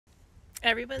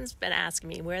Everyone's been asking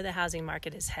me where the housing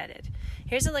market is headed.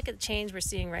 Here's a look at the change we're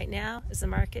seeing right now as the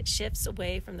market shifts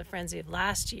away from the frenzy of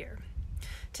last year.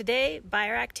 Today,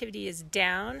 buyer activity is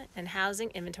down and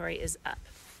housing inventory is up.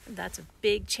 That's a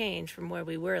big change from where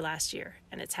we were last year,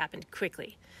 and it's happened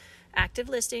quickly. Active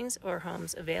listings, or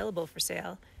homes available for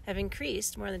sale, have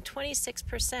increased more than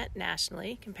 26%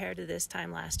 nationally compared to this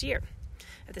time last year.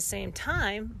 At the same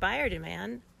time, buyer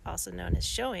demand, also known as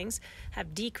showings,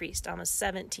 have decreased almost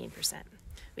 17%.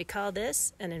 We call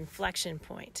this an inflection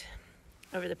point.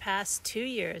 Over the past 2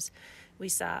 years, we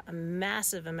saw a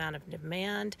massive amount of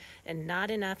demand and not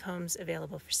enough homes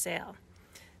available for sale.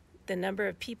 The number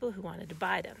of people who wanted to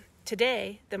buy them.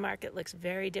 Today, the market looks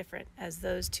very different as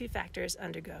those two factors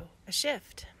undergo a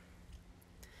shift.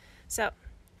 So,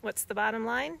 what's the bottom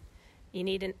line? You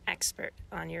need an expert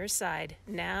on your side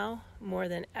now more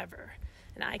than ever.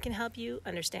 And I can help you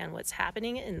understand what's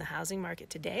happening in the housing market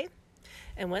today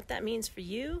and what that means for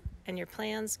you and your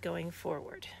plans going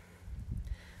forward.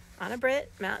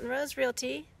 Anne-Britt, Mountain Rose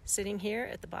Realty, sitting here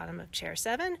at the bottom of chair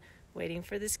 7, waiting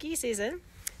for the ski season.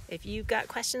 If you've got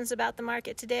questions about the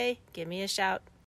market today, give me a shout.